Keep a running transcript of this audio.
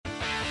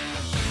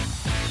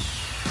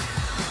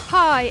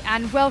Hi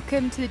and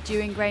welcome to the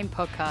Dewing Grain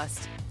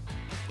podcast.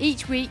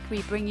 Each week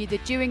we bring you the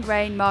Dewing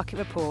Grain market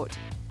report,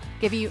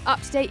 giving you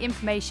up-to-date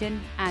information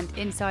and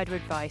insider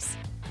advice,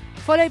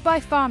 followed by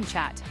Farm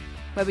Chat,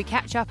 where we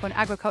catch up on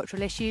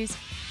agricultural issues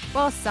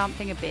whilst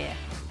sampling a beer,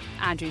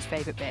 Andrew's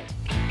favourite bit.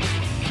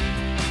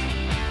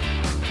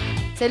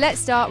 So let's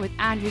start with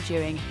Andrew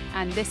Dewing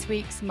and this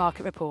week's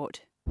market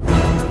report.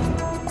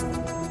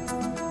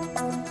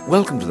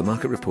 Welcome to the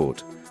market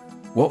report.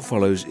 What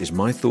follows is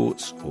my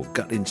thoughts or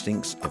gut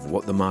instincts of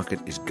what the market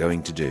is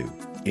going to do.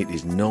 It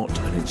is not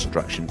an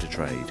instruction to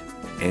trade.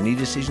 Any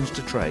decisions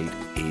to trade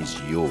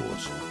is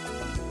yours.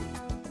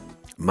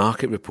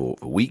 Market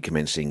report for week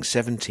commencing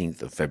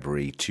 17th of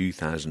February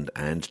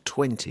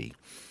 2020.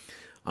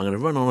 I'm going to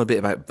run on a bit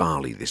about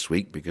barley this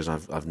week because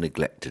I've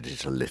neglected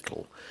it a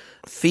little.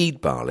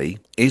 Feed barley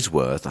is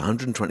worth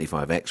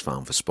 125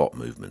 ex-farm for spot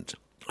movement.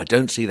 I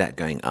don't see that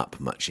going up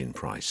much in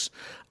price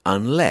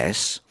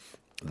unless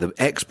the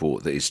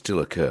export that is still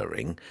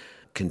occurring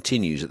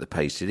continues at the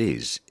pace it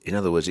is. In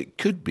other words, it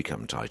could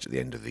become tight at the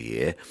end of the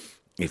year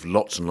if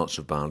lots and lots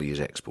of barley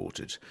is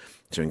exported.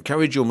 So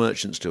encourage your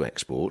merchants to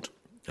export,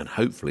 and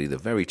hopefully the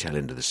very tail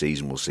end of the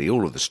season will see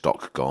all of the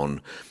stock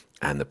gone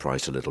and the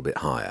price a little bit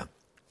higher.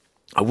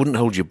 I wouldn't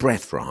hold your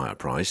breath for a higher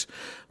price,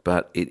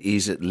 but it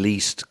is at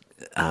least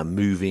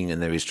moving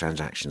and there is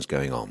transactions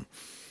going on.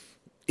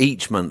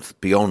 Each month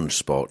beyond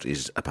spot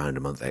is £1 a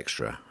month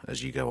extra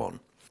as you go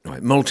on.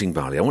 Right, malting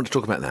barley, I want to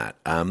talk about that.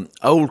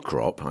 Old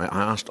crop, I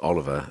asked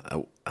Oliver,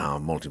 our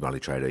malting barley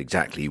trader,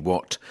 exactly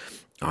what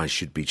I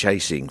should be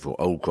chasing for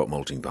old crop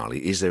malting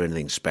barley. Is there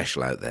anything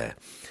special out there?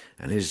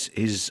 And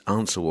his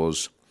answer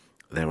was,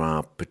 there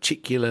are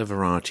particular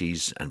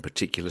varieties and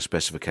particular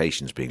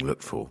specifications being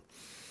looked for.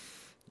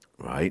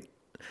 Right?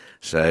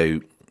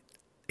 So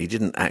he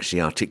didn't actually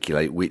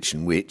articulate which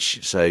and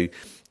which. So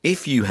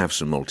if you have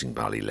some malting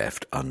barley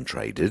left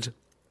untraded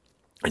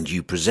and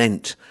you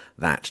present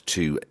that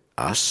to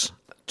us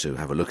to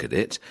have a look at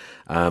it,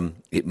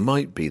 it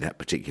might be that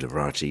particular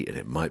variety and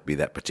it might be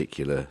that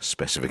particular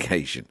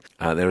specification.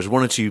 There is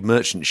one or two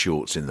merchant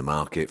shorts in the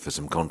market for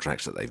some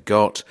contracts that they've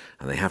got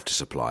and they have to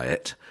supply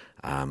it.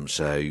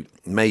 So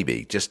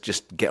maybe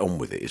just get on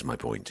with it is my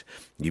point.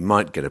 You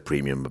might get a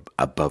premium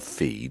above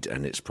feed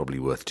and it's probably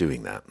worth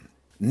doing that.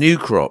 New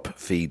crop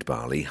feed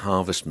barley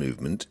harvest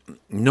movement,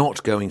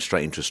 not going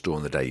straight into a store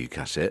on the day you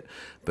cut it,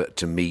 but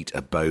to meet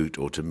a boat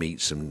or to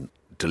meet some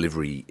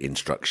delivery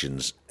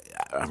instructions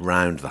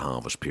around the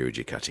harvest period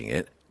you're cutting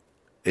it,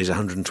 is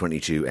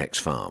 122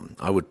 ex-farm.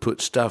 I would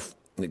put stuff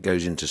that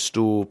goes into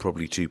store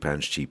probably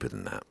 £2 cheaper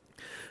than that.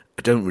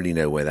 I don't really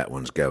know where that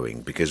one's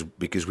going because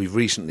we've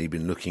recently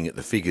been looking at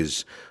the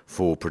figures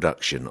for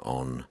production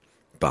on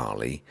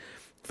barley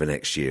for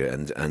next year,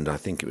 and I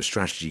think it was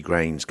Strategy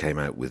Grains came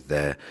out with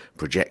their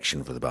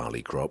projection for the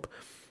barley crop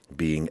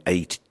being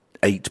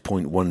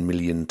 8.1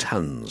 million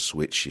tonnes,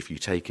 which if you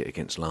take it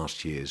against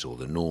last year's or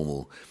the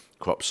normal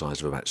crop size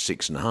of about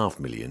 6.5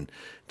 million,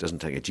 doesn't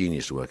take a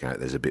genius to work out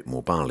there's a bit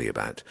more barley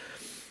about.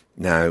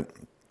 Now,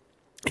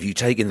 if you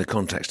take in the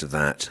context of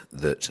that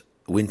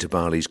winter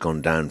barley's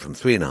gone down from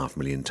 3.5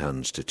 million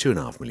tonnes to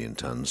 2.5 million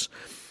tonnes,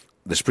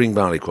 the spring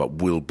barley crop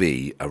will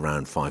be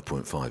around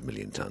 5.5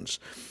 million tonnes.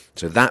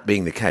 So that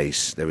being the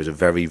case, there is a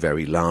very,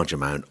 very large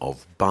amount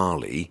of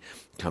barley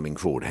coming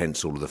forward,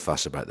 hence all of the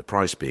fuss about the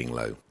price being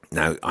low.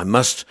 Now, I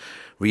must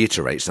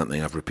reiterate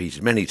something I've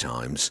repeated many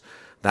times.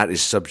 That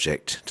is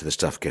subject to the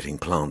stuff getting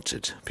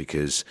planted,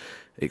 because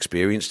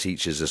experience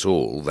teaches us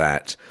all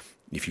that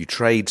if you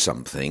trade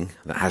something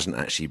that hasn't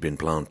actually been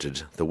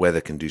planted, the weather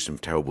can do some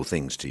terrible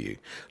things to you,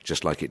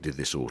 just like it did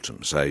this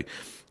autumn. So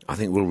I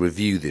think we'll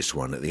review this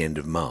one at the end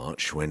of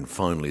March when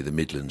finally the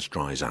Midlands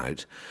dries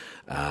out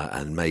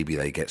and maybe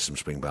they get some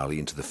spring barley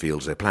into the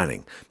fields they're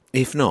planning.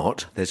 If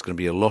not, there's going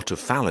to be a lot of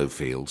fallow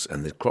fields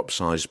and the crop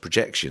size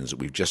projections that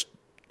we've just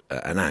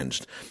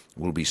announced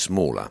will be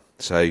smaller.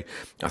 So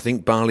I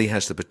think barley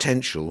has the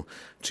potential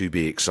to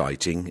be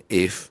exciting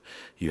if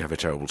you have a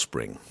terrible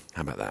spring.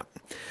 How about that?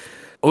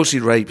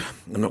 Oilseed rape,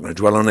 I'm not going to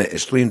dwell on it.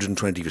 It's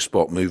 320 for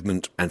spot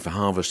movement, and for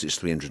harvest it's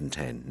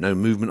 310. No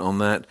movement on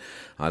that.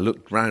 I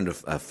looked round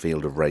a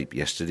field of rape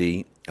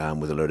yesterday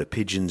with a load of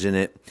pigeons in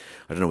it.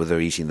 I don't know whether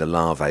they're eating the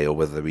larvae or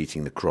whether they're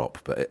eating the crop,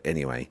 but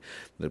anyway,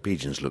 the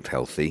pigeons looked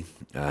healthy.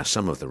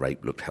 Some of the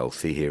rape looked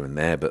healthy here and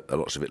there, but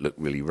lots of it looked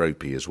really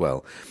ropey as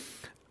well.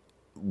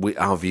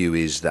 Our view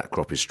is that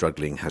crop is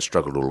struggling, has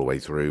struggled all the way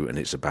through, and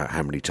it's about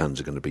how many tonnes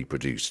are going to be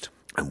produced.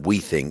 And we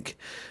think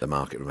the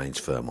market remains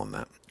firm on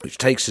that, which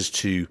takes us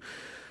to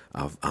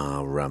our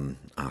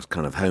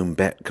kind of home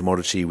bet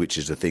commodity, which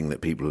is the thing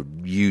that people have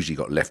usually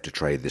got left to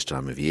trade this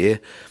time of year,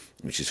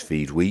 which is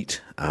feed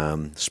wheat.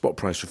 Spot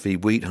price for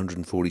feed wheat,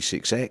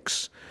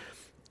 146x.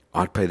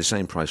 I'd pay the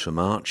same price for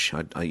March.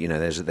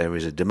 There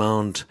is a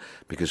demand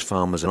because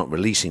farmers are not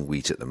releasing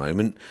wheat at the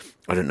moment.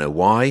 I don't know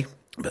why,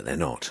 but they're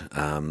not.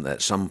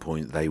 At some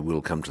point, they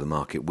will come to the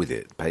market with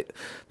it.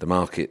 The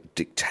market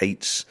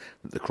dictates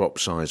that the crop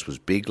size was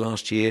big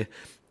last year.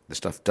 The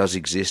stuff does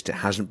exist. It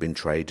hasn't been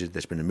traded.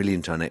 There's been 1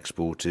 million tonne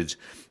exported.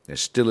 There's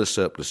still a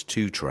surplus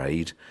to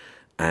trade.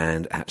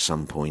 And at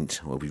some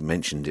point, well, we've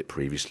mentioned it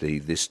previously,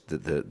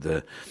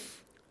 there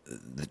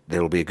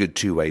will be a good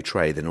two-way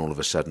trade. Then all of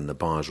a sudden, the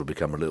buyers will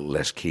become a little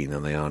less keen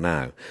than they are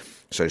now.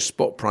 So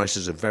spot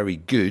prices are very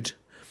good.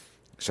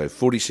 So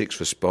 46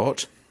 for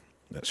spot,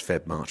 that's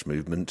Feb-March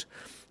movement,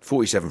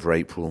 47 for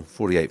April,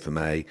 48 for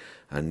May,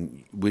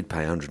 and we'd pay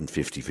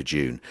 150 for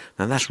June.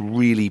 Now that's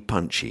really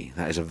punchy.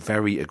 That is a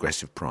very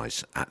aggressive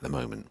price at the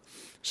moment.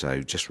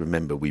 So just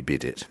remember we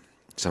bid it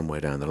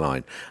somewhere down the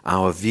line.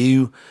 Our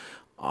view,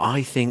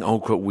 I think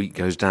old crop wheat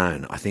goes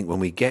down. I think when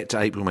we get to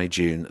April, May,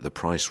 June, the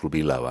price will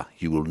be lower.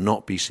 You will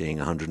not be seeing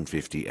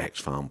 150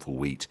 ex-farm for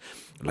wheat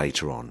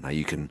later on. Now,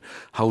 you can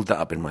hold that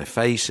up in my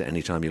face at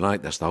any time you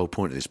like. That's the whole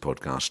point of this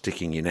podcast.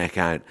 Sticking your neck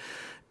out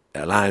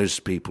allows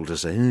people to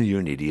say, you're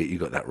an idiot, you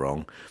got that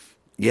wrong.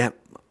 Yeah,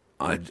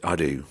 I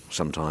do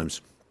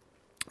sometimes.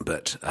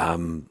 But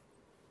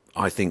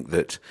I think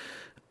that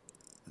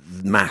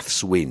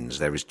maths wins.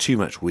 There is too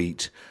much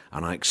wheat,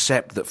 and I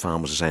accept that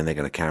farmers are saying they're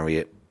going to carry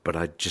it, but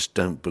I just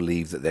don't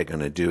believe that they're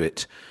going to do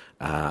it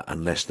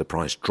unless the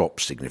price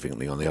drops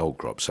significantly on the old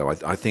crop. So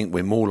I think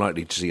we're more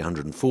likely to see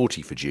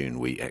 140 for June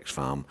wheat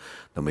ex-farm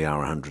than we are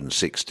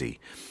 160.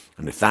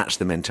 And if that's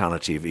the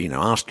mentality of,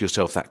 ask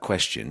yourself that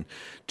question,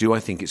 do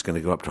I think it's going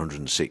to go up to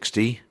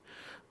 160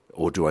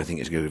 or do I think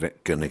it's going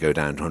to go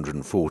down to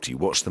 140?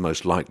 What's the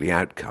most likely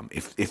outcome?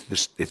 If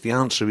the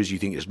answer is you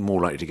think it's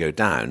more likely to go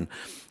down,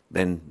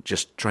 then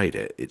just trade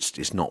it.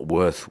 It's not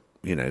worth,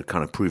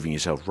 kind of proving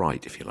yourself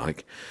right, if you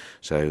like.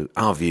 So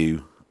our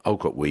view, old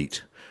crop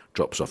wheat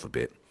drops off a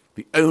bit.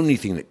 The only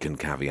thing that can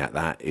caveat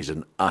that is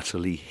an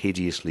utterly,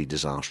 hideously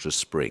disastrous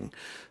spring.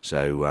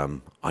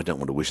 So I don't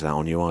want to wish that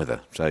on you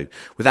either. So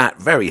with that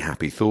very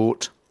happy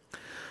thought,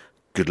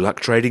 good luck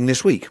trading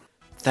this week.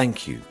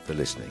 Thank you for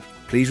listening.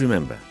 Please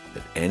remember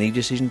that any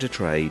decision to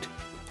trade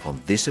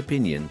on this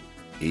opinion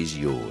is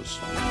yours.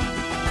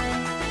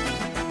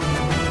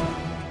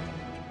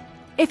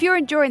 If you're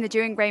enjoying the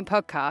Dewing Grain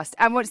podcast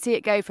and want to see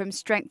it go from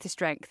strength to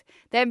strength,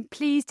 then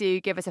please do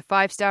give us a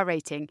 5-star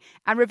rating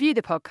and review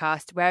the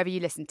podcast wherever you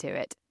listen to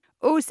it.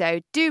 Also,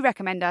 do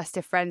recommend us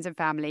to friends and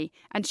family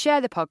and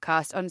share the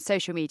podcast on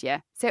social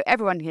media so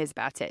everyone hears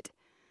about it.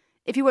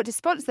 If you want to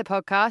sponsor the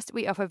podcast,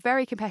 we offer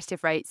very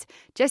competitive rates.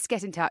 Just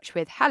get in touch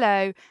with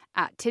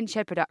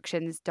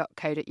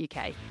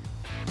hello@tinshedproductions.co.uk.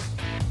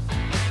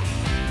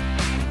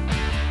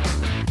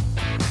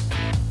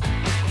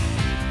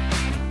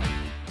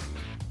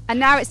 And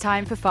now it's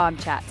time for Farm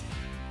Chat.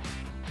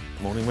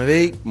 Morning,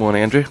 Willie.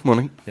 Morning, Andrew.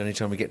 Morning. The only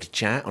time we get to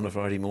chat on a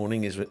Friday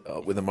morning is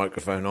with a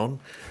microphone on.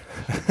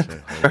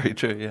 Very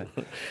true, yeah.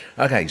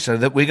 Okay, so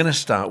we're going to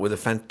start with a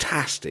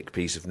fantastic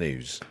piece of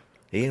news.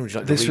 Ian, would you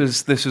like to read?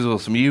 This was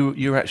awesome.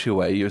 You were actually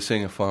away. You were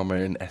seeing a farmer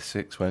in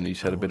Essex when you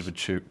had a bit of a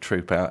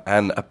troop out,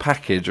 and a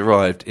package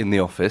arrived in the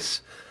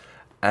office,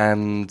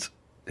 and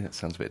it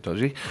sounds a bit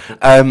dodgy.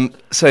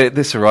 So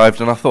this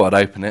arrived, and I thought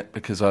I'd open it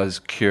because I was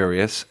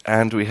curious,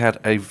 and we had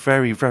a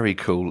very, very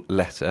cool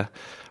letter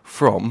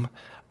from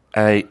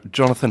a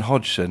Jonathan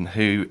Hodgson,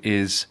 who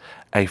is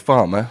a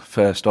farmer,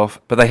 first off,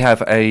 but they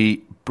have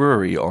a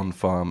brewery on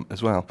farm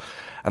as well.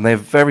 And they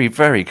have very,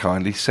 very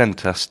kindly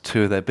sent us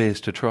 2 of their beers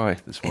to try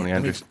this morning,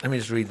 Andrew. Let me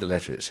just read the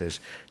letter. It says,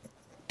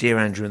 "Dear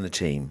Andrew and the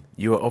team,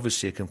 you are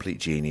obviously a complete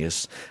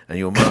genius, and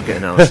your market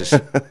analysis..."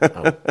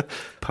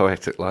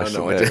 Poetic license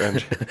there,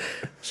 Andrew.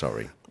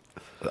 Sorry.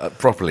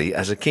 Properly,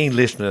 as a keen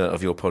listener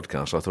of your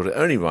podcast, I thought it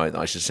only right that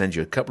I should send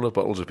you a couple of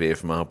bottles of beer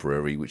from our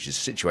brewery, which is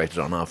situated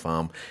on our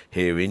farm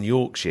here in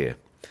Yorkshire.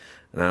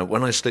 Now,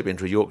 when I slip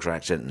into a Yorkshire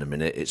accent in a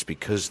minute, it's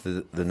because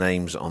the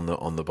name's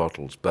on the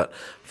bottles. But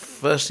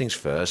first things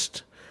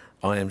first,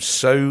 I am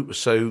so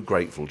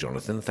grateful,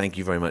 Jonathan. Thank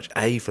you very much,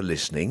 A, for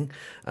listening.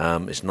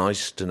 It's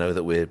nice to know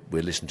that we're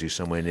listened to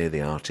somewhere near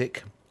the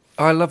Arctic.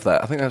 I love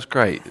that. I think that's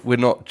great. We're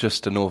not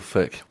just a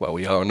Norfolk, well,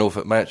 we are a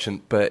Norfolk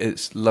merchant, but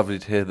it's lovely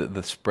to hear that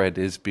the spread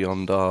is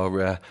beyond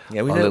our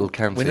little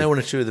county. We know 1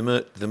 or 2 of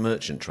the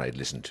merchant trade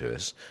listen to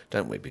us,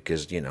 don't we?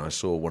 Because, I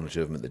saw 1 or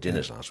 2 of them at the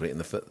dinners last week,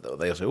 and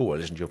they say, I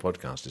listened to your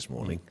podcast this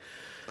morning.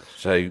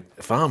 So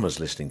farmers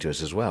listening to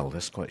us as well.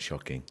 That's quite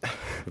shocking.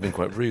 We've been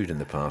quite rude in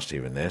the past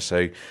here and there.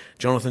 So,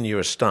 Jonathan, you're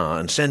a star,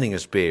 and sending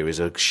us beer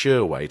is a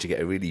sure way to get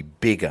a really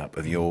big up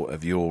of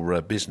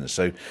your business.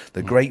 So,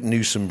 the Great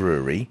Newsom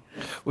Brewery.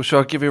 Well,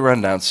 shall I give you a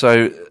rundown?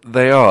 So,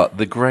 they are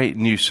the Great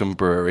Newsom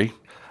Brewery.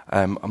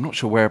 I'm not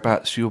sure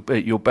whereabouts you're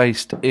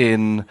based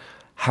in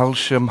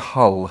Halsham,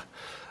 Hull.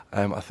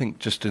 I think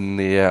just in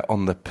the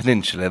on the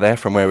peninsula there,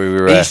 from where we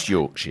were. East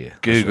Yorkshire.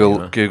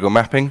 Google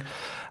mapping.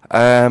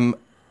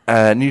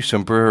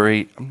 Newsom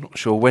Brewery, I'm not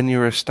sure when you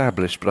were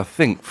established, but I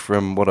think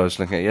from what I was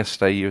looking at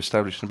yesterday, you were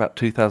established in about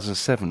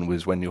 2007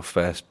 was when your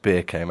first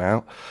beer came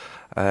out.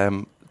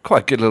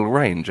 Quite a good little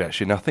range,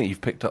 actually, and I think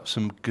you've picked up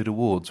some good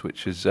awards,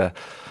 which is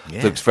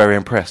looks very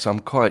impressive.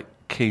 I'm quite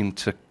keen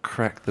to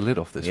crack the lid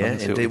off this one. Yeah,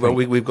 indeed. Well,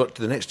 we've got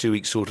the next 2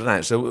 weeks sorted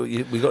out, so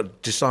we've got to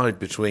decide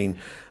between,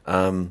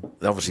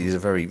 obviously these are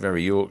very,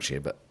 very Yorkshire,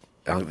 but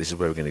I think this is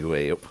where we're going to go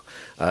way up.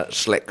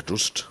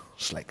 Slechtust.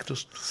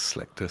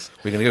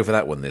 We're going to go for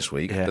that one this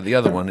week. Yeah. But the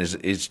other one is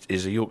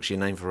a Yorkshire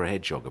name for a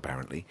hedgehog,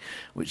 apparently,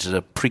 which is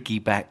a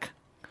pricky-back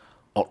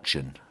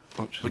Otchen.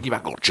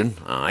 Pricky-back Otchen,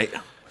 all right.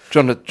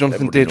 Jonathan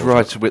Everybody did knows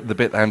write that. with the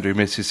bit that Andrew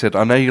missed. He said,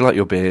 I know you like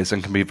your beers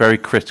and can be very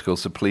critical,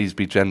 so please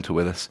be gentle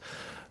with us.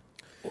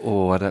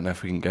 Oh, I don't know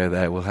if we can go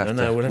there. We'll have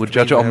to. We'll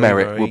judge it on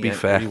merit. We'll be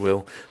fair. We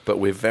will. But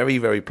we're very,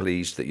 very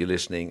pleased that you're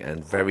listening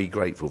and very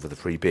grateful for the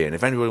free beer. And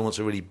if anybody wants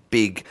a really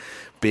big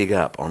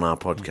up on our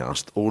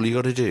podcast, all you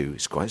got to do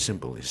is quite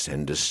simple: is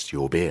send us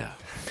your beer.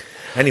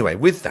 Anyway,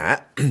 with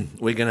that,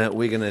 we're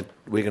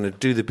gonna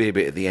do the beer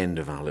bit at the end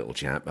of our little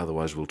chat.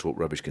 Otherwise, we'll talk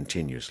rubbish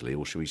continuously.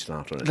 Or should we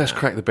start on it? Let's now?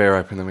 crack the beer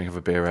open, then we have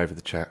a beer over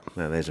the chat.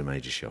 No, there's a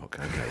major shock.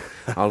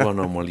 Okay, I'll run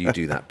on while you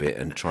do that bit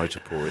and try to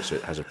pour it so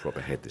it has a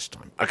proper head this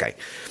time. Okay,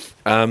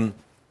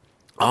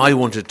 I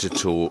wanted to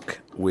talk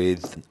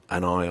with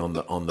an eye on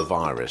the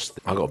virus.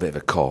 I got a bit of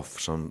a cough,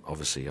 so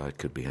obviously I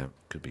could be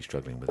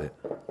struggling with it.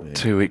 Yeah.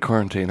 2-week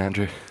quarantine,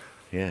 Andrew.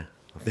 Yeah,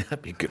 I think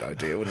that'd be a good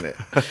idea, wouldn't it?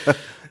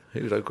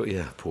 Who'd I got?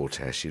 Yeah, poor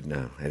Tess, you'd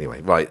know. Anyway,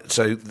 right.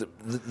 So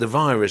the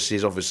virus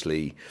is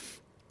obviously.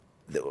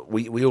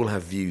 We all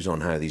have views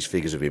on how these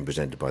figures have been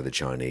presented by the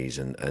Chinese,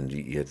 and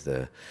you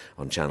had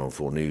on Channel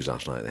 4 News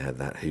last night. They had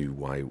that Hu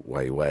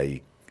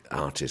Weiwei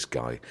artist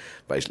guy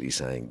basically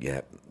saying,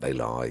 "Yeah, they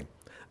lie."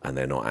 And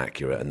they're not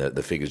accurate, and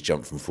the figures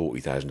jump from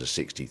 40,000 to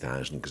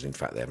 60,000 because, in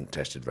fact, they haven't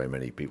tested very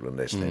many people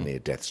unless they're near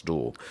death's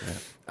door.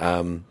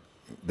 Yeah.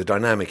 The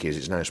dynamic is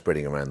it's now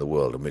spreading around the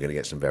world, and we're going to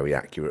get some very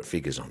accurate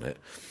figures on it.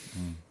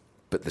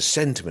 But the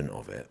sentiment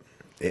of it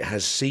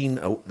has seen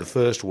the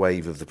first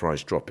wave of the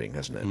price dropping,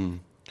 hasn't it?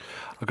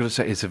 I've got to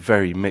say, it's a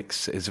very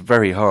mixed. It's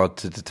very hard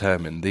to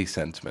determine the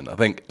sentiment. I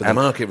think, but the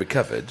market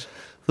recovered.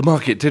 The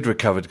market did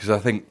recover because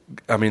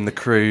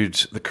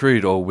the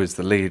crude oil was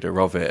the leader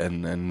of it,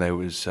 and there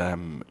was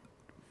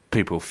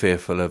people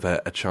fearful of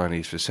a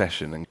Chinese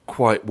recession and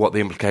quite what the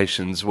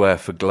implications were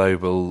for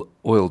global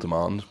oil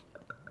demand.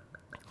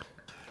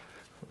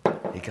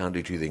 You can't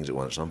do two things at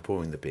once. I'm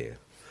pouring the beer.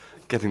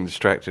 Getting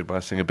distracted by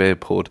seeing a beer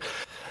poured.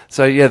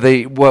 So yeah,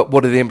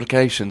 what are the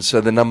implications? So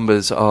the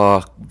numbers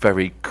are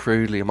very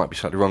crudely, I might be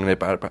slightly wrong there,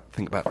 but I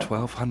think about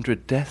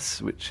 1,200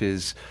 deaths, which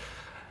is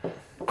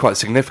quite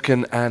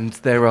significant, and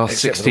there are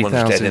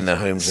 60,000 dead in their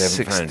homes they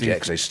haven't found yet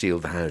because they steal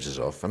the houses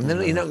off. I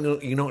mean, you're not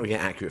going to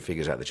get accurate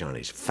figures out of the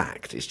Chinese.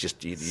 Fact, it's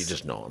just you're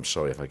just not. I'm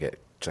sorry if I get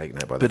taken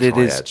out by the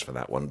triads for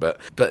that one, but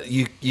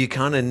you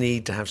kind of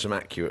need to have some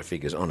accurate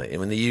figures on it. I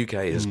mean, the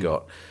UK has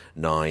got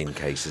 9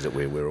 cases that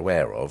we're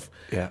aware of.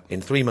 Yeah.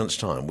 In 3 months'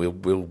 time, we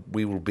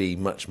will be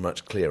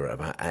much clearer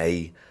about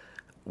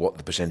what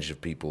the percentage of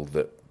people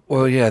that.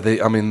 Well, yeah,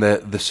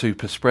 the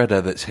super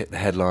spreader that's hit the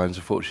headlines.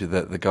 Unfortunately,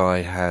 that the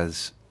guy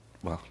has.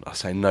 Well, I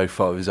say no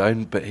fault of his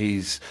own, but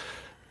he's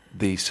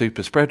the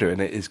super spreader,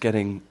 and it is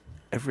getting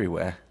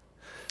everywhere.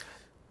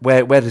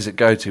 Where does it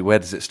go to? Where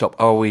does it stop?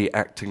 Are we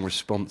acting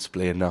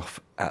responsibly enough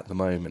at the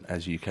moment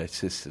as UK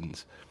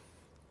citizens,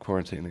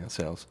 quarantining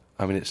ourselves?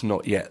 I mean, it's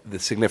not yet the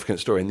significant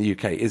story in the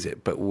UK, is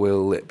it? But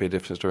will it be a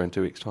different story in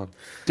 2 weeks' time?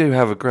 We do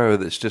have a grower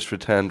that's just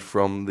returned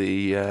from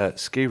the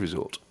ski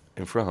resort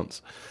in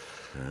France,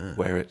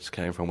 where it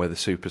came from, where the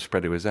super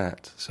spreader was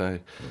at. So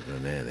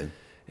going there, then.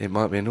 It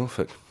might be in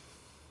Norfolk.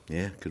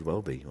 Yeah, could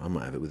well be. I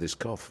might have it with this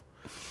cough.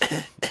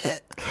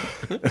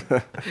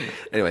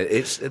 Anyway,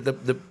 it's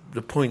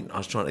the point I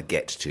was trying to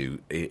get to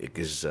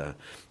is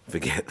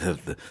forget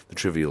the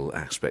trivial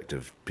aspect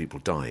of people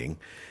dying.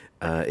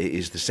 It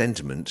is the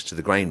sentiment to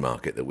the grain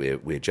market that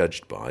we're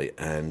judged by,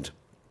 and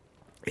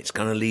it's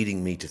kind of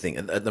leading me to think.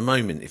 At the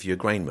moment, if you're a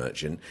grain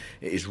merchant,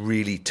 it is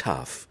really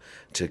tough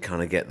to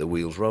kind of get the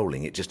wheels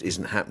rolling. It just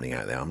isn't happening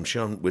out there. I'm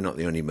sure we're not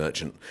the only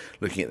merchant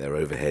looking at their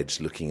overheads,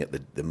 looking at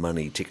the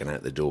money ticking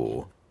out the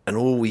door. And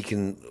all we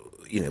can,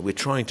 we're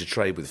trying to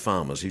trade with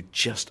farmers who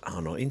just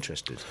are not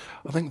interested.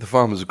 I think the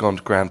farmers have gone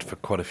to ground for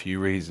quite a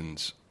few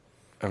reasons.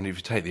 I mean, if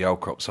you take the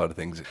old crop side of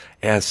things, it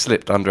has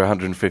slipped under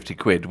 150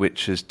 quid,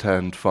 which has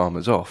turned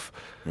farmers off.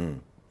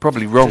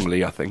 Probably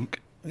wrongly, I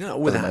think. It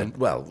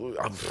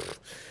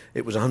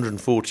was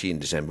 140 in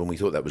December, and we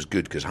thought that was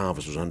good because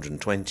harvest was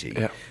 120.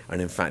 Yeah.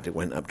 And in fact, it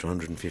went up to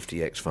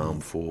 150 ex-farm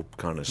for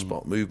kind of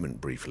spot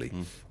movement briefly.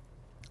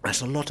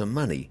 That's a lot of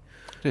money.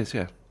 It is,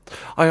 yeah.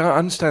 I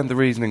understand the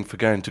reasoning for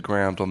going to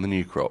ground on the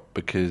new crop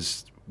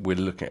because we're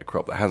looking at a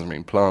crop that hasn't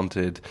been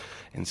planted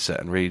in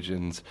certain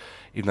regions,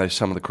 even though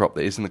some of the crop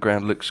that is in the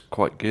ground looks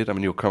quite good. I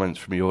mean, your comments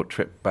from your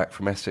trip back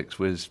from Essex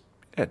was,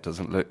 it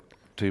doesn't look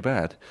too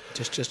bad.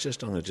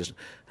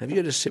 Have you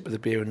had a sip of the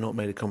beer and not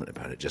made a comment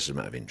about it, just as a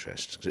matter of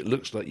interest? Because it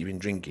looks like you've been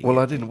drinking. Well,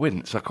 I didn't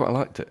wince. I quite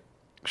liked it.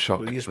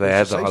 Shock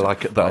there that I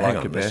like it. That I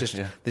like it. This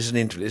is an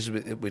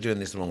interview. We're doing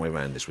this the wrong way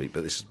around this week,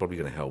 but this is probably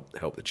going to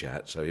help the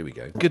chat. So here we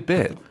go. Good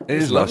beer. It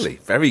is lovely.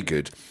 Nice. Very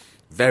good.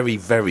 Very,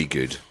 very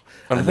good.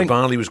 And the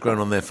barley was grown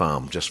on their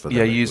farm just for them.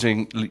 Yeah,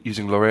 using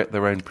Laureate,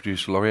 their own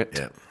producer Laureate.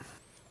 Yeah.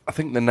 I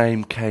think the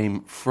name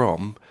came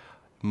from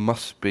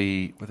must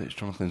be, whether it's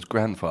Jonathan's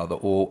grandfather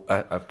or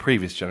a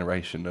previous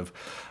generation of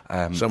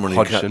someone who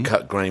Hodgson.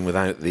 cut grain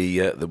without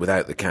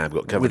the cab,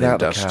 got covered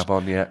Without in the dust. cab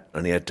on, yeah.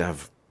 And he had to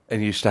have And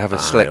he used to have a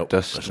select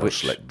dust. That's not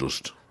select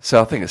dust. So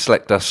I think a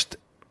select dust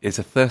is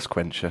a thirst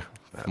quencher.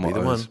 That'd be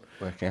the one.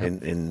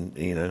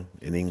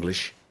 In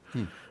English,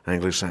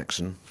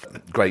 Anglo-Saxon.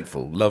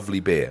 Grateful,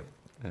 lovely beer.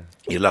 Yeah.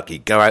 You're lucky.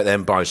 Go out there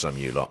and buy some,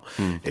 you lot,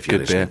 if you're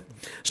listening. Beer.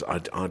 So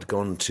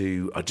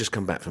I'd just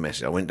come back from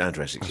Essex. I went down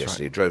to Essex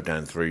yesterday, drove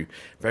down through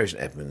Bury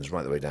St Edmunds,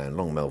 right the way down,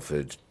 Long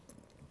Melford,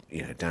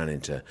 down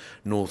into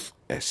North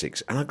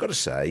Essex. And I've got to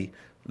say,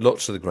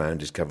 lots of the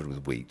ground is covered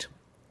with wheat.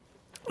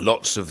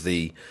 Lots of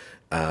the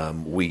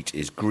wheat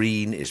is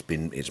green.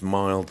 It's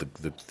mild.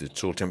 The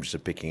soil temperatures are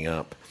picking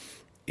up.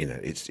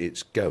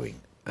 It's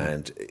going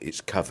and it's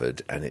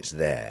covered and it's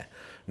there.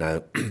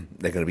 Now,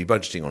 they're going to be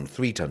budgeting on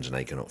 3 tonnes an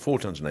acre, not 4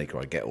 tonnes an acre.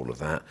 I get all of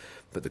that.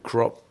 But the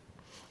crop,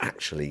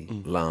 actually,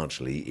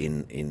 largely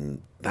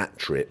in that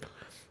trip,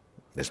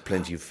 there's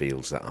plenty of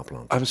fields that are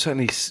planted. I'm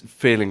certainly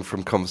feeling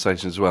from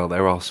conversation as well,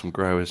 there are some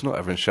growers, not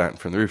everyone's shouting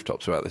from the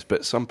rooftops about this,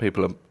 but some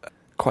people are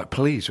quite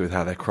pleased with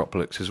how their crop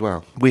looks as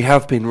well. We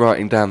have been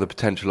writing down the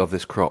potential of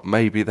this crop.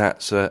 Maybe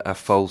that's a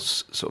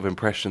false sort of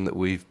impression that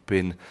we've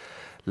been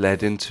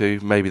led into.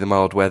 Maybe the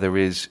mild weather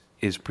is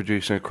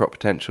producing a crop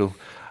potential.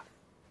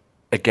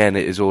 Again,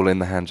 it is all in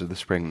the hands of the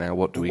spring now.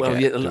 What do we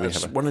get? Yeah,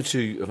 one or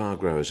two of our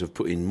growers have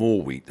put in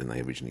more wheat than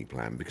they originally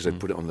planned because they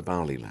put it on the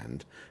barley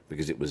land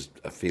because it was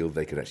a field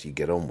they could actually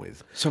get on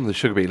with. Some of the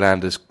sugar beet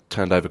land has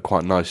turned over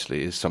quite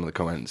nicely, is some of the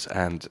comments,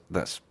 and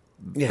that's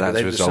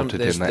resulted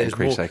in that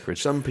increased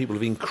acreage. Some people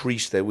have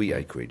increased their wheat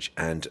acreage,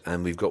 and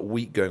we've got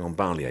wheat going on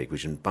barley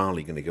acreage, and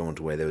barley going to go on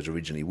to where there was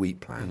originally wheat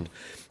planned.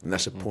 And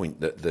that's a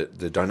point that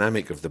the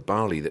dynamic of the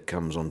barley that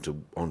comes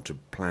onto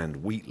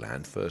planned wheat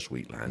land, first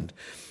wheat land,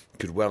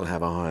 could well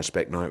have a higher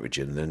spec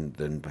nitrogen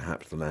than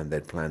perhaps the land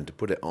they'd planned to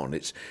put it on.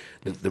 It's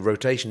the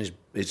rotation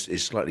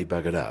is slightly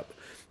buggered up,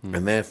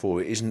 and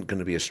therefore it isn't going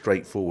to be a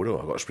straightforward,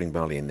 I've got spring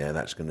barley in there,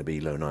 that's going to be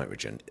low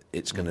nitrogen.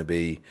 It's going to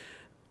be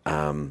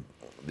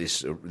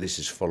this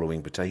is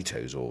following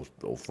potatoes or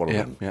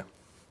following. Yeah.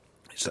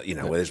 So,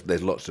 where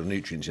there's lots of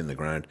nutrients in the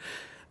ground,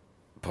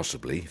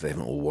 possibly if they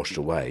haven't all washed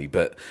away.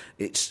 But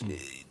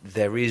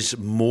there is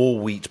more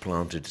wheat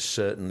planted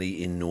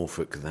certainly in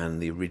Norfolk than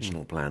the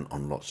original plan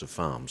on lots of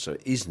farms. So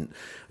it's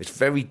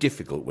very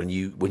difficult when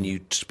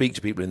you speak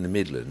to people in the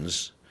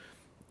Midlands.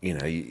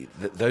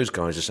 Those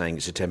guys are saying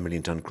it's a 10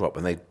 million tonne crop,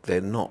 and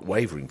they're not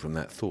wavering from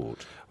that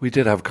thought. We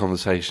did have a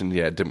conversation,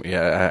 didn't we,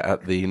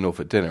 at the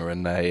Norfolk dinner,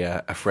 and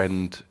a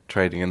friend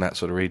trading in that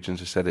sort of region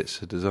just said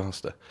it's a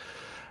disaster.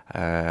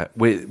 There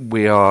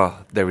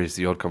is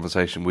the odd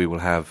conversation we will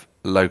have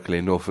locally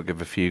in Norfolk of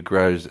a few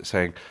growers that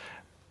saying,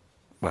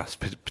 well,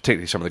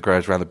 particularly some of the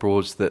growers around the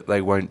Broads, that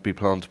they won't be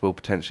plantable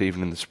potentially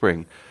even in the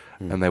spring,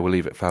 and they will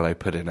leave it fallow,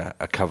 put in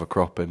a cover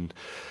crop and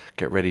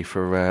get ready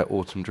for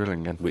autumn drilling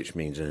again. Which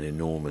means an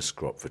enormous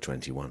crop for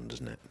 21,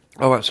 doesn't it?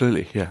 Oh,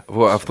 absolutely, yeah.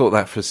 Well, I've thought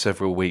that for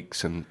several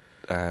weeks, and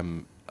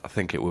I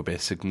think it will be a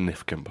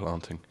significant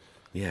planting.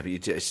 Yeah, but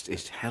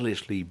it's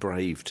hellishly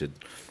brave to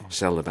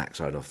sell the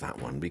backside off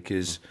that one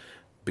because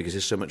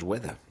there's so much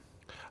weather.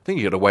 I think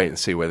you've got to wait and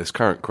see where this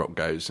current crop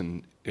goes,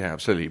 and yeah,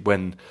 absolutely.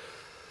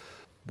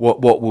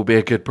 What will be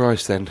a good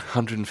price then?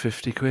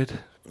 150 quid?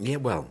 Yeah,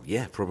 well,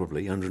 yeah,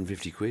 probably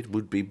 150 quid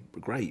would be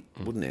great,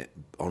 wouldn't it,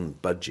 on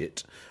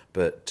budget?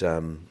 But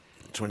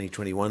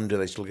 2021, do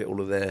they still get all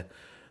of their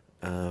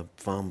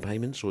farm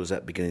payments, or is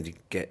that beginning to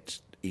get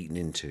eaten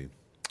into?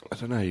 I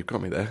don't know, you've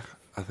got me there.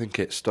 I think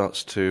it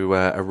starts to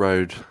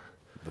erode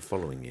the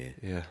following year.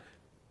 Yeah.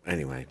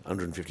 Anyway,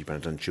 £150 a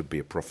tonne should be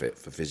a profit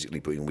for physically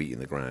putting wheat in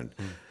the ground.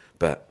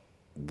 But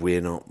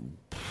we're not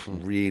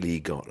really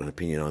got an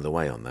opinion either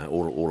way on that.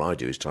 All I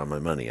do is tie my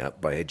money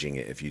up by hedging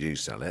it if you do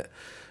sell it.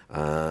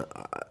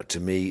 To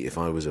me, if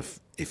I was a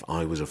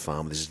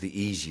farmer, this is the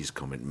easiest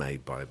comment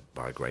made by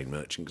a grain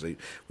merchant, because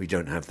we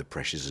don't have the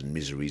pressures and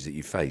miseries that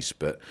you face.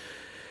 But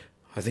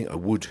I think I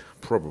would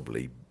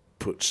probably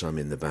put some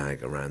in the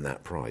bag around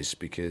that price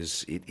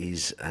because it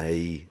is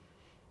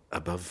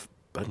above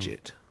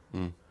budget.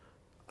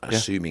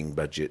 Assuming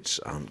budgets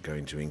aren't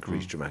going to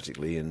increase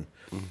dramatically, and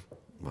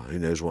well, who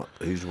knows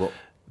who's what.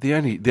 The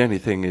only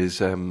thing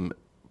is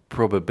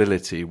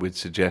probability would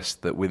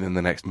suggest that within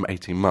the next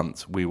 18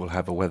 months we will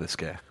have a weather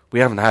scare. We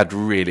haven't had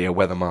really a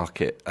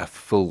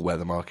full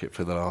weather market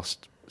for the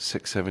last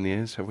 6-7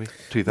 years, have we?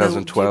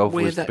 2012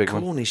 was the big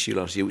one. We had that corn issue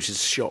last year, which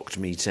has shocked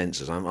me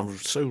senses. I'm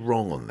so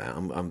wrong on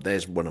that.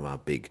 There's one of our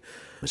big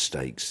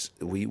mistakes.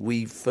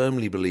 We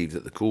firmly believed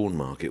that the corn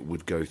market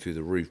would go through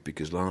the roof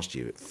because last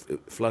year it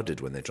flooded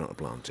when they're trying to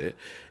plant it.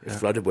 It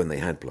flooded when they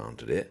had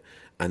planted it.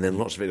 And then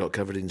lots of it got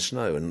covered in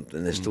snow, and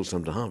there's still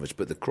some to harvest.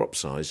 But the crop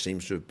size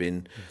seems to have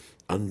been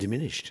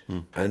undiminished.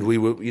 And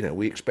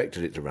we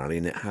expected it to rally,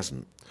 and it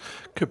hasn't.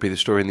 Could be the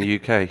story in the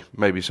UK.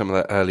 Maybe some of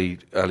that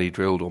early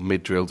drilled or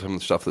mid-drilled, some of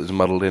the stuff that was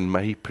muddled in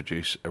may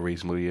produce a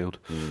reasonable yield.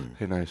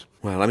 Who knows?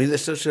 Well, I mean,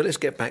 let's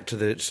get back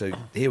to so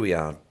here we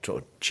are,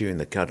 sort of chewing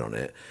the cud on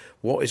it.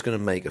 What is going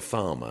to make a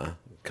farmer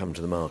come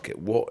to the market.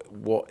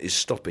 What is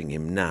stopping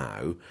him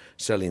now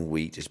selling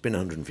wheat? It's been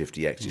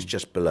 150x. It's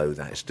just below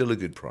that. It's still a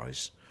good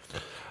price.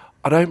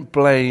 I don't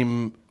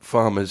blame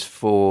farmers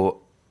for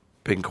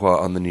being quiet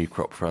on the new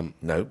crop front.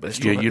 No, but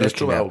let's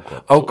talk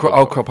about old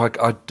crop.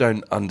 I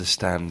don't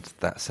understand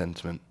that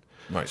sentiment.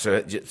 Right,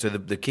 so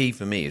the key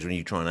for me is when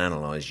you try and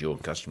analyse your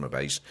customer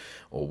base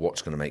or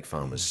what's going to make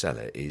farmers sell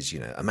it is,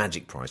 a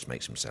magic price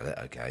makes them sell it,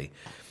 okay.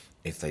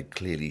 If they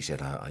clearly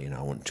said, I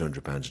want £200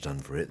 a tonne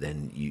for it,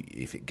 then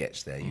if it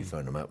gets there, you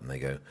phone them up and they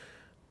go,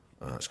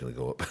 it's going to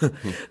go up.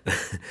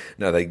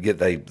 No,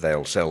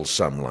 they'll sell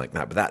some like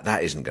that, but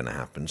that isn't going to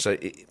happen. So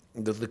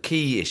the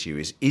key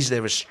issue is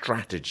there a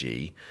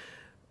strategy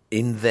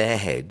in their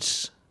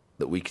heads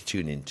that we could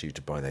tune into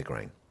to buy their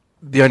grain?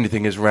 The only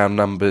thing is round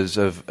numbers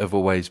have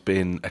always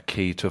been a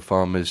key to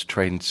farmers'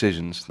 trading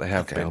decisions. They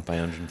have been. I'll pay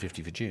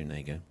 150 for June, there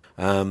you go.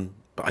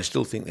 But I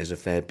still think there's a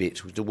fair bit.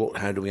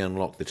 How do we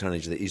unlock the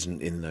tonnage that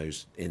isn't in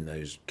those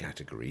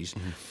categories?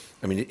 Mm-hmm.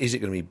 I mean, is it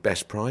going to be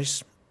best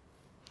price?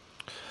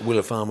 Will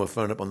a farmer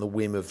phone up on the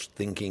whim of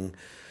thinking,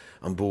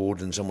 I'm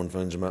bored, and someone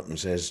phones them up and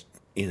says,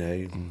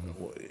 here's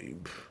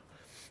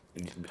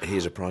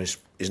a price,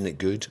 isn't it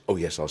good? Oh,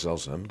 yes, I'll sell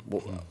some.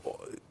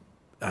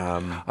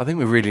 I think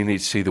we really need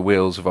to see the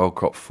wheels of old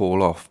crop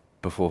fall off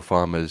before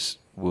farmers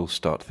will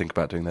start to think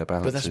about doing their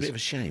balances. But that's a bit of a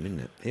shame, isn't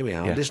it? Here we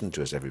are. Yeah. Listen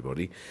to us,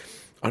 everybody.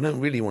 I don't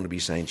really want to be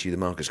saying to you the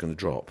market's going to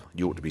drop.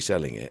 You ought to be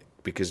selling it,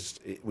 because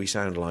we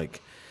sound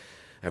like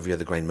every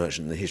other grain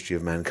merchant in the history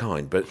of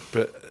mankind. But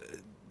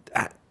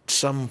at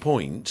some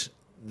point,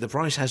 the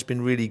price has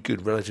been really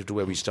good relative to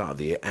where we started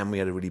the year, and we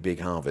had a really big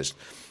harvest.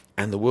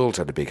 And the world's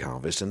had a big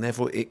harvest, and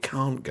therefore it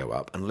can't go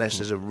up unless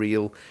there's a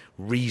real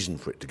reason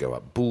for it to go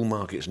up. Bull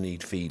markets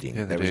need feeding.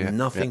 Yeah, there is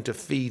nothing to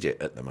feed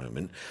it at the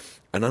moment.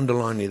 And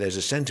underlyingly, there's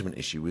a sentiment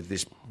issue with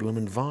this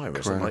blooming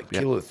virus that might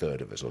kill a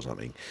third of us or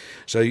something.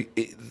 So,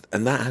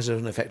 and that has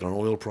an effect on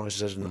oil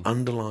prices as an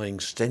underlying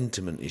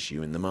sentiment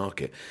issue in the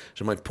market.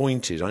 So my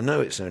point is, I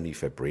know it's only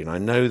February, and I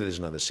know there's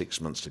another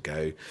 6 months to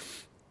go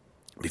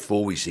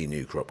before we see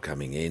new crop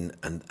coming in,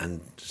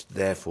 and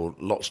therefore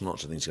lots and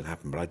lots of things can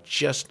happen. But I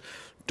just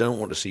don't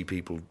want to see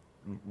people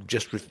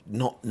just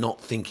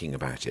not thinking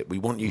about it. We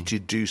want you to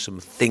do some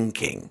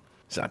thinking.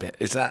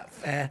 Is that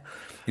fair?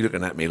 You're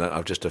looking at me like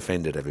I've just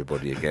offended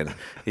everybody again.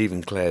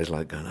 Even Claire's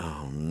like going,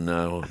 oh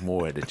no,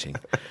 more editing.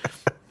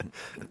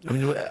 I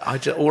mean,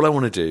 all I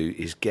want to do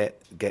is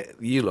get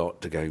you lot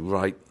to go,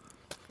 right,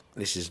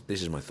 this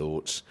is my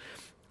thoughts.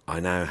 I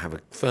now have a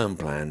firm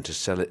plan to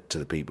sell it to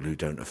the people who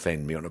don't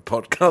offend me on a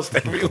podcast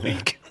every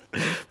week.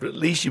 But at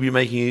least you'll be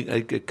making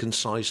a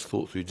concise,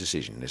 thought-through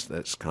decision.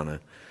 That's kind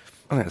of...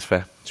 I think that's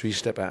fair. Should we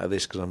step out of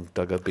this because I've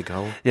dug a big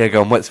hole? Yeah, go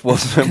on. What's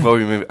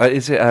volume?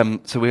 Is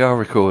it? So we are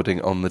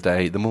recording on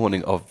the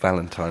morning of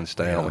Valentine's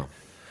Day, aren't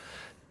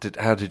we?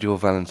 How did your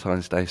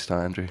Valentine's Day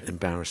start, Andrew?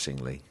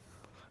 Embarrassingly.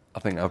 I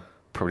think I'm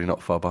probably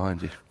not far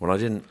behind you. Well, I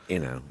didn't.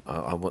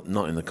 I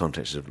not in the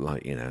context of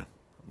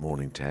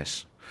morning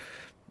Tess.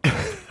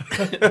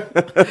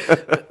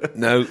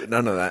 No,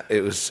 none of that. It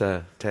was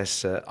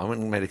Tess. I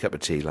went and made a cup of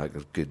tea like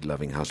a good,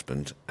 loving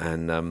husband,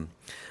 and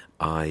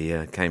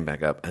I came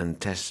back up, and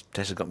Tess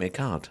had got me a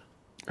card.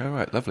 Oh,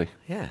 right, lovely.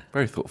 Yeah,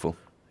 very thoughtful.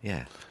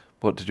 Yeah.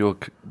 What did your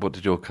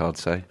card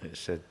say? It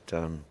said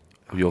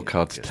your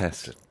card's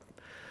Tess.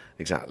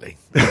 Exactly.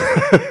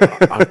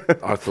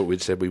 I thought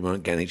we'd said we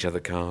weren't getting each other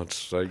cards,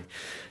 so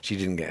she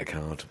didn't get a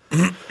card.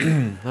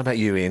 How about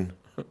you, Ian?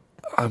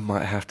 I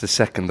might have to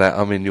second that.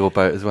 I'm in your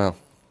boat as well.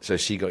 So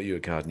she got you a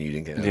card and you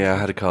didn't get it? Yeah, I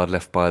had a card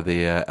left by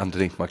the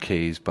underneath my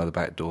keys by the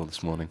back door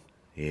this morning.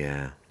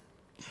 Yeah.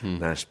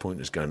 That's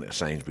pointless going to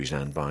Sainsbury's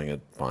and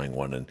buying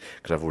one, and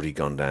because I've already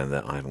gone down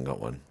there, I haven't got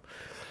one.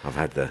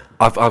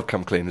 I've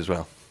come clean as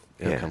well.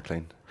 Yeah, I've come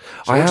clean.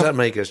 So does that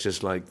make us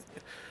just like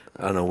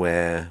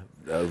unaware,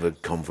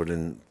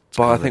 overconfident?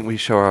 But I think we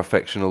show our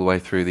affection all the way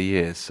through the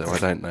years, so I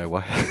don't know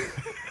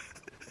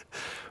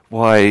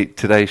why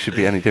today should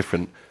be any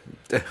different.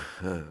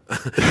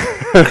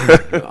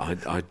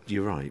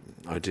 You're right,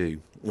 I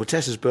do. Well,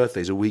 Tessa's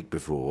birthday's a week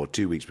before, or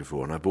 2 weeks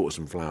before, and I bought her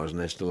some flowers, and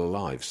they're still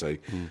alive. So,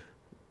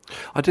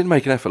 I did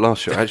make an effort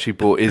last year. I actually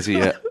bought Izzy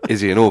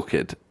an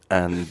orchid,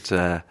 and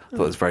thought it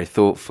was very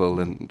thoughtful,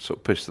 and sort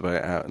of pushed the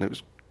boat out, and it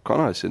was quite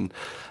nice in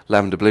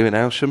lavender blue in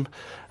Aylsham,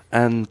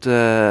 and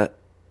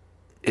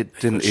it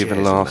didn't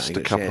even last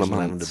a couple of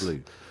months.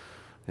 Lavender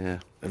blue. Yeah.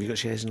 Have you got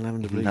shares in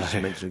lavender blue? No. Just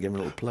meant to give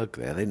them a little plug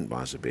there. They didn't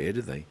buy us a beer,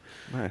 did they?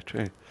 No,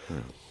 true. Oh.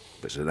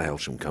 But it's an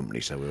Aylsham company,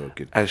 so we were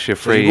good. Actually, a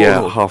free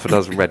half a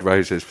dozen red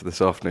roses for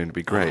this afternoon would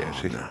be great,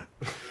 actually. No.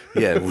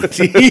 Yeah,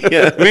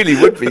 it really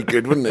would be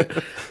good, wouldn't it?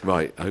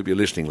 Right, I hope you're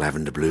listening,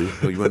 Lavender Blue.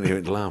 Or you won't hear it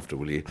until after,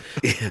 will you?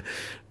 Yeah.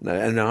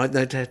 No,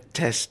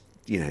 Tess,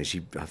 I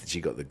think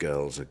she got the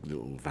girls a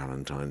little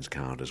Valentine's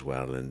card as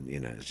well, and,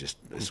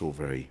 it's all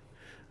very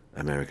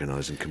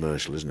Americanised and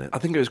commercial, isn't it? I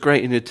think it was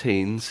great in your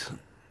teens,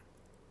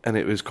 and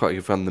it was quite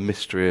good fun, the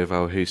mystery of,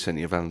 who sent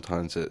you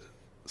Valentine's at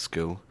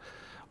school.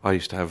 I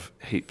used to have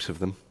heaps of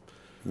them.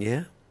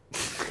 Yeah?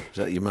 Is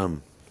that your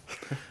mum?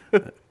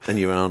 And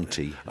your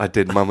auntie. I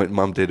did.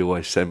 Mum did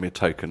always send me a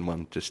token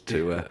one just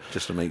to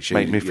make sure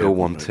make me feel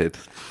wanted.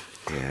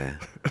 Yeah.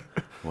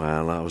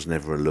 Well, I was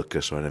never a looker,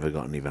 so I never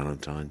got any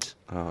Valentines.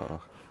 Oh.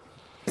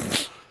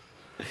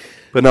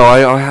 But no,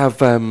 I have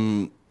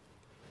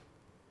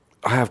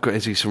got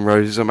Izzy some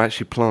roses. I'm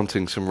actually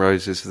planting some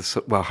roses.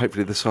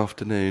 Hopefully this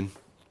afternoon.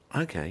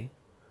 Okay,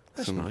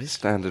 that's some nice.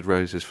 Standard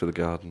roses for the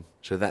garden.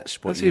 So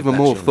that's what. That's even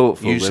more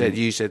thoughtful.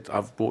 You said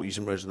I've bought you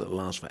some roses that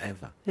last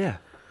forever. Yeah,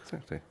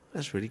 exactly.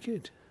 That's really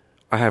good.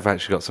 I have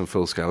actually got some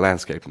full-scale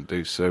landscaping to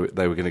do, so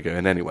they were going to go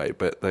in anyway,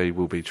 but they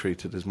will be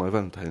treated as my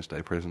Valentine's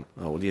Day present.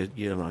 Oh, well,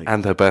 you're like...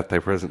 And her birthday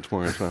present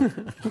tomorrow as well.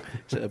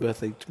 Is it her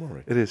birthday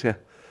tomorrow? It is, yeah.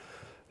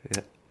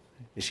 Yeah.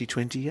 Is she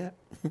 20 yet?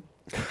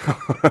 That's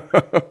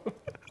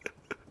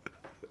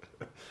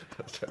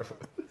terrible.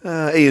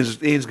 Ian's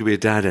going to be a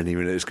dad any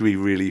minute. It's going to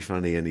be really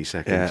funny any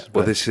second. Yeah,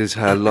 well, this is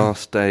her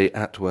last day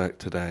at work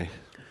today.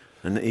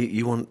 And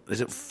you want...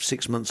 Is it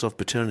 6 months off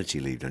paternity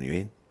leave, don't you,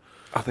 Ian?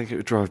 I think it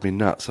would drive me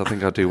nuts. I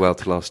think I'd do well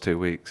to last 2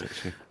 weeks,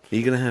 actually. Are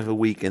you going to have a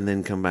week and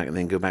then come back and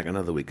then go back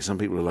another week? Because some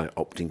people are like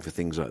opting for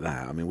things like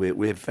that. I mean,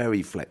 we're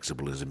very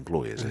flexible as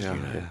employers, as you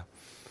know.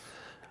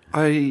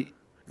 Yeah.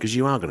 Because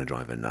you are going to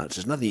drive her nuts.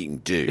 There's nothing you can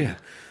do. Yeah.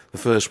 The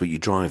first week you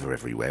drive her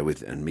everywhere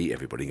and meet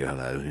everybody and go,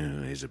 hello,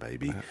 here's a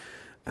baby. Yeah.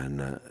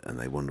 And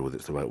they wonder whether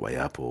it's the right way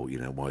up or,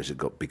 why has it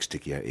got big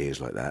sticky out ears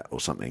like that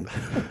or something.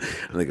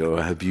 And they go,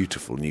 oh, how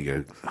beautiful. And you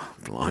go, oh,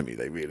 blimey,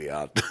 they really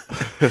are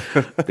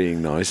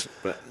being nice.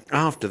 But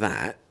after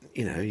that,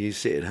 you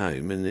sit at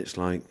home and it's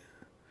like,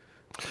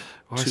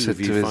 two of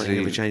you fighting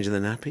over changing the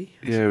nappy?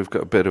 Yeah, we've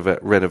got a bit of a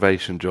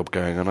renovation job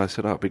going on. I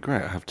said, it'd be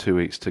great. I have 2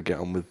 weeks to get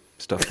on with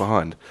stuff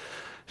behind.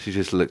 She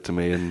just looked at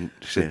me and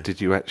she said,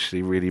 did you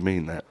actually really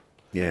mean that?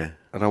 Yeah.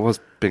 And I was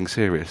being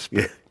serious.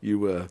 Yeah, you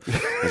were.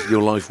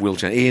 Your life will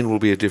change. Ian will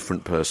be a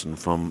different person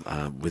from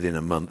within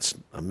a month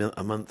from now.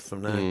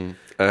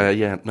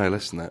 No,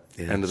 less than that.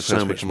 Yeah, end of the so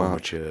first much week of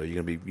March. You're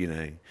going to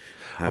be,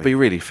 I'll be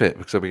really fit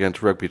because I'll be going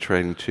to rugby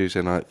training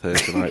Tuesday night,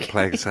 Thursday night,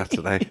 playing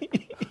Saturday.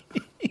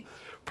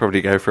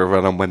 Probably go for a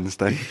run on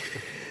Wednesday.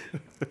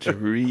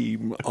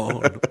 Dream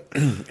on.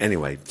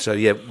 Anyway, so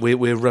yeah,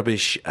 we're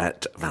rubbish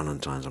at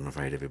Valentine's, I'm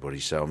afraid, everybody.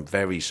 So I'm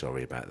very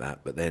sorry about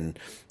that. But then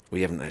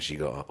we haven't actually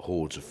got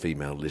hordes of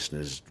female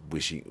listeners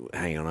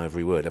hanging on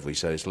every word, have we?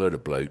 So it's a load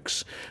of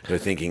blokes who are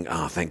thinking,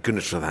 thank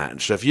goodness for that.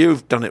 And so if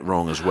you've done it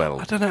wrong as well...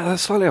 I don't know,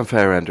 that's slightly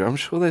unfair, Andrew. I'm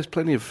sure there's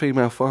plenty of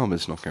female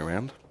farmers knocking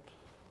around.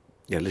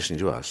 Yeah, listening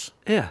to us?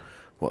 Yeah.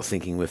 What,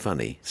 thinking we're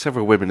funny?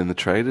 Several women in the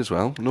trade as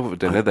well. Norfolk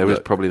Dinner, there was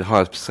probably the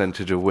highest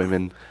percentage of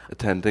women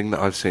attending that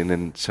I've seen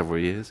in several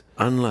years.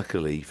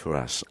 Unluckily for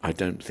us, I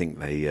don't think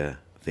they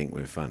think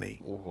we're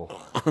funny.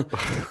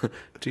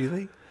 Do you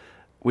think?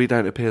 We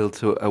don't appeal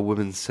to a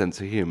woman's sense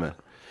of humour.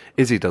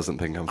 Izzy doesn't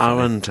think I'm funny.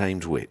 Our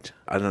untamed wit.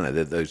 I don't know,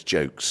 those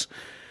jokes.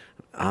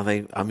 Are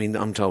they? I mean,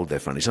 I'm told they're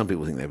funny. Some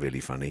people think they're really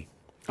funny.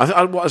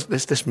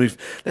 Let's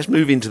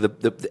move into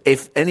the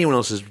if anyone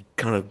else has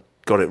kind of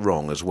got it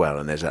wrong as well,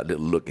 and there's that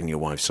little look in your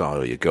wife's eye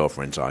or your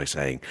girlfriend's eye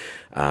saying,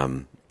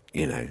 I've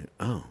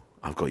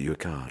got you a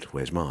card,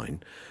 where's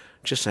mine?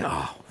 Just say,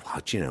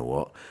 do you know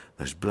what?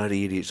 Those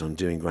bloody idiots on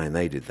Doing Grain,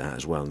 they did that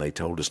as well, and they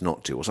told us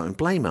not to, or something.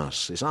 Blame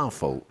us. It's our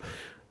fault,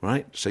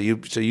 right? So you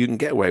can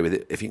get away with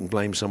it if you can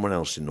blame someone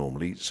else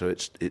normally. So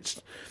it's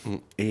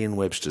Ian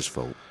Webster's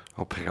fault.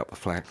 I'll pick up the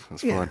flag.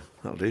 That's fine.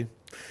 That'll do.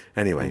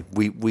 Anyway,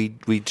 we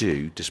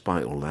do,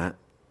 despite all that,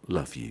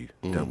 love you,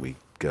 don't we,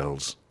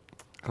 girls?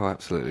 Oh,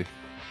 absolutely.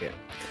 Yeah.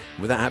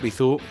 With that happy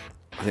thought,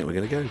 I think we're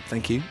going to go.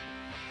 Thank you.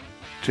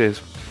 Cheers.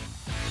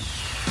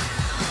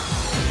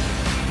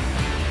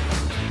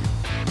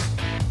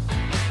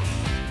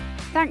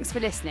 Thanks for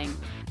listening.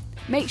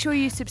 Make sure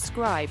you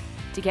subscribe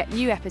to get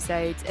new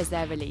episodes as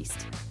they're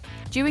released.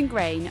 Dewing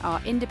Grain are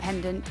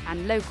independent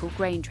and local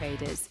grain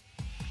traders.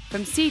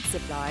 From seed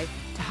supply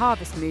to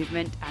harvest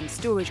movement and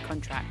storage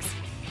contracts,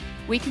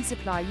 we can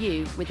supply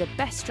you with the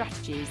best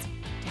strategies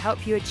to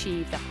help you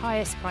achieve the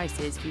highest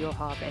prices for your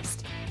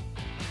harvest.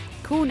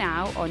 Call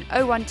now on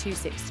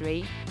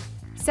 01263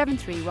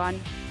 731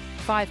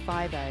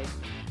 550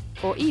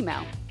 or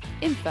email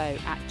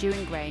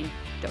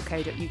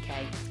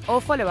info@dewinggrain.co.uk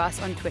or follow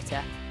us on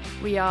Twitter.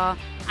 We are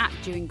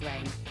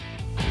 @DewingGrain.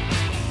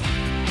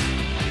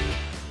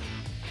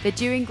 The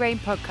Dewing Grain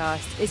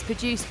podcast is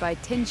produced by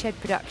Tin Shed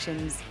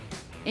Productions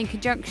in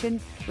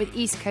conjunction with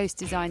East Coast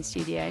Design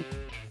Studio.